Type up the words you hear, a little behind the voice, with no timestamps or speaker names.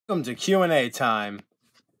Welcome to Q&A time.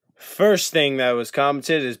 First thing that was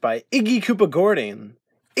commented is by Iggy Koopa Gordon.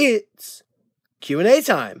 It's Q&A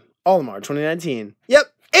time. Olimar 2019. Yep,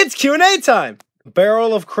 it's Q&A time.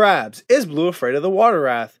 Barrel of Crabs. Is Blue afraid of the water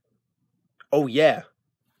wrath? Oh yeah.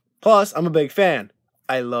 Plus, I'm a big fan.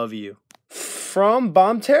 I love you. From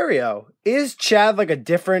Bomterio. Is Chad like a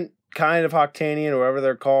different kind of Octanian or whatever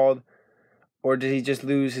they're called? Or did he just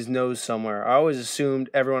lose his nose somewhere? I always assumed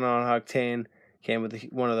everyone on Octane came with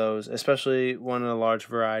one of those, especially one in a large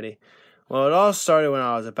variety. Well, it all started when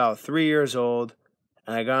I was about 3 years old,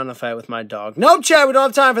 and I got in a fight with my dog. No, Chad, we don't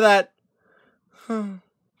have time for that.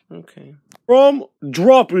 Okay. From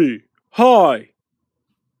Droppy. Hi.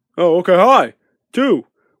 Oh, okay, hi. 2.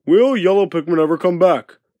 Will Yellow Pikmin ever come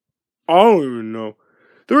back? I don't even know.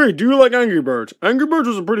 3. Do you like Angry Birds? Angry Birds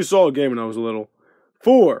was a pretty solid game when I was little.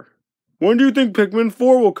 4. When do you think Pikmin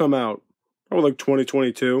 4 will come out? Probably like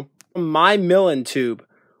 2022. My Millen Tube.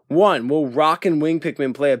 1. Will Rock and Wing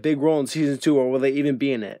Pikmin play a big role in Season 2, or will they even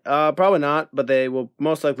be in it? Probably not, but they will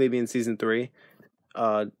most likely be in Season 3.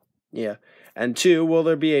 Yeah. And 2, will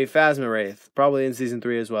there be a Phasma Wraith? Probably in Season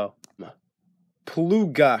 3 as well.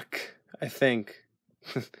 Pluguk, I think.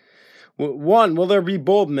 1, will there be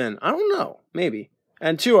Bulbmin? I don't know. Maybe.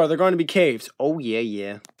 And 2, are there going to be caves? Oh,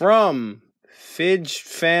 yeah. From Fidge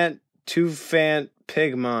to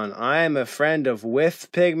Pigmon. I am a friend of with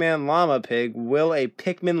Pigman Llama Pig. Will a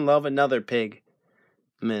Pikmin love another pig?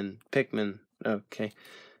 Pikmin. Okay.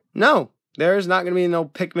 No, there's not going to be no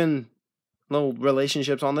Pikmin little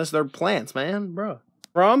relationships on this. They're plants, man. Bro.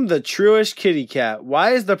 From the Truish Kitty Cat.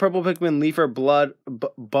 Why is the purple Pikmin leaf or bud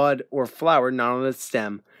or flower not on its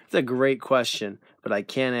stem? It's a great question, but I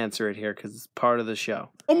can't answer it here because it's part of the show.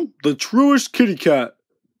 The Truish Kitty Cat.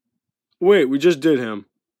 Wait, we just did him.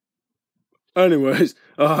 Anyways,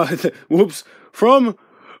 whoops. From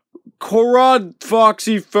Corad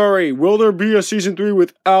Foxy Furry. Will there be a Season 3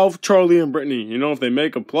 with Alf, Charlie, and Brittany? You know, if they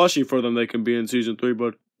make a plushie for them, they can be in Season 3,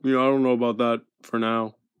 but, you know, I don't know about that for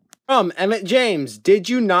now. From Emmett James. Did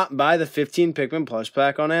you not buy the 15 Pikmin plush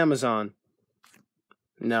pack on Amazon?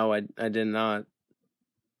 No, I did not.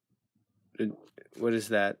 What is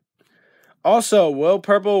that? Also, will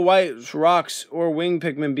Purple, White, Rocks, or Wing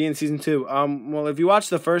Pikmin be in Season 2? Well, if you watch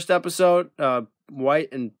the first episode,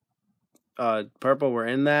 White and Purple were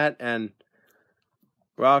in that, and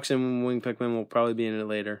Rocks and Wing Pikmin will probably be in it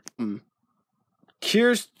later.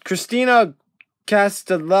 Christina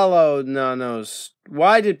Castellello knows.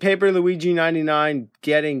 Why did Paper Luigi 99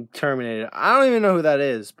 getting terminated? I don't even know who that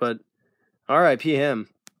is, but R.I.P. him.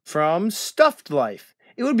 From Stuffed Life.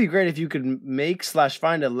 It would be great if you could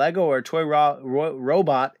make/find a Lego or toy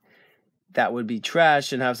robot that would be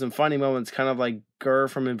trash and have some funny moments, kind of like Gurr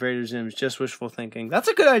from Invader Zim's. Just wishful thinking. That's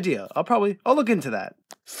a good idea. I'll look into that.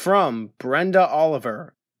 From Brenda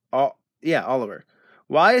Oliver. Oliver.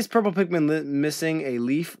 Why is Purple Pikmin missing a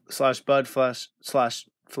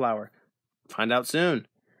leaf/bud/flower? Find out soon.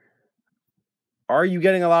 Are you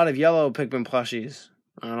getting a lot of yellow Pikmin plushies?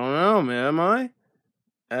 I don't know, man. Am I?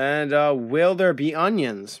 And will there be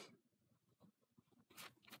onions?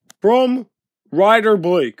 From Ryder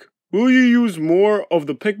Blake. Will you use more of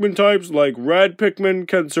the Pikmin types like red Pikmin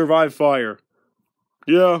can survive fire?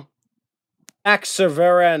 Yeah.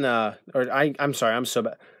 Severana. I'm sorry, I'm so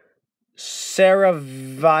bad.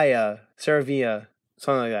 Saravia.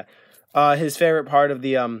 Something like that. His favorite part of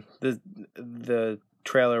the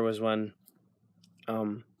trailer was when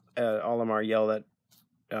Olimar yelled at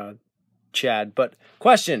Chad. But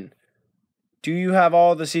question, do you have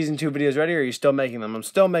all the Season 2 videos ready, or are you still making them? I'm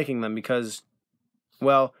still making them because,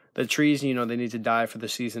 well, the trees, you know, they need to die for the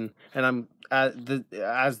season, and as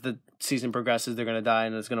the season progresses, they're gonna die,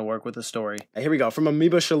 and it's gonna work with the story. Here we go. From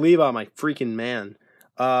Amoeba Shaliba, my freaking man.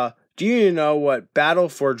 Do you know what Battle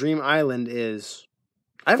for Dream Island is?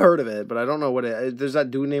 I've heard of it, but I don't know what it is. There's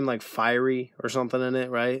that dude named like Fiery or something in it,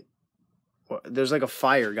 right? There's like a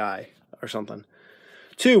fire guy or something.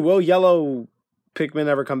 2, will Yellow Pikmin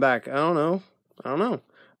ever come back? I don't know.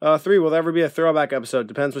 3, will there ever be a throwback episode?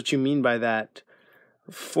 Depends what you mean by that.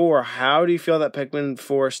 4, how do you feel that Pikmin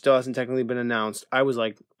 4 still hasn't technically been announced? I was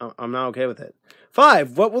like, I'm not okay with it.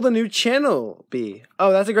 5, what will the new channel be?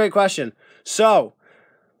 Oh, that's a great question. So,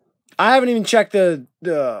 I haven't even checked the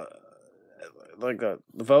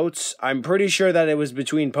votes. I'm pretty sure that it was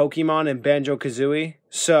between Pokemon and Banjo-Kazooie.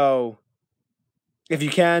 So, if you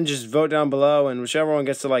can, just vote down below, and whichever one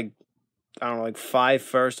gets to, like, I don't know, like 5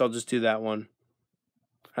 first, I'll just do that one.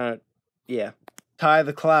 Yeah. Ty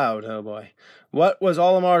the Cloud, oh boy. What was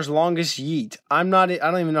Olimar's longest yeet? I don't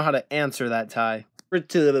even know how to answer that, Ty.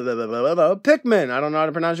 Pikmin, I don't know how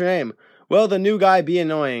to pronounce your name. Will the new guy be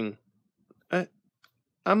annoying?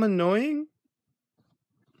 I'm annoying?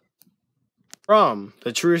 From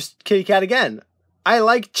the truest kitty cat again. I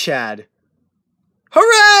like Chad.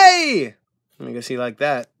 Hooray! I guess he liked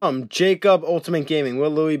that. Jacob Ultimate Gaming.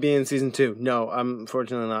 Will Louis be in season 2? No,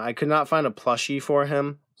 unfortunately not. I could not find a plushie for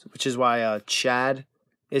him, which is why Chad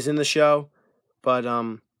is in the show. But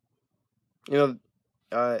you know,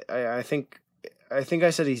 I think I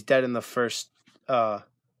said he's dead in the first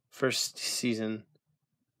season.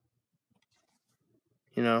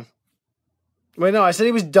 You know. Wait, no, I said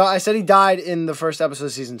he was. I said he died in the first episode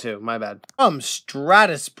of season 2. My bad.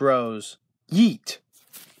 Stratus Bros. Yeet.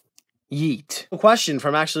 Yeet. A question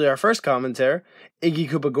from actually our first commenter, Iggy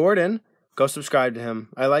Koopa Gordon. Go subscribe to him.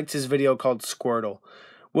 I liked his video called Squirtle.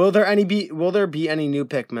 Will there be any new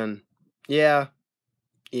Pikmin? Yeah.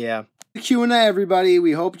 Q&A, everybody.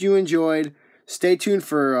 We hope you enjoyed. Stay tuned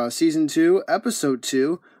for season 2, episode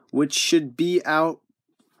 2, which should be out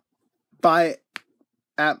by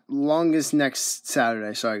at longest next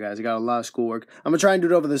Saturday. Sorry, guys. I got a lot of schoolwork. I'm going to try and do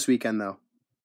it over this weekend, though.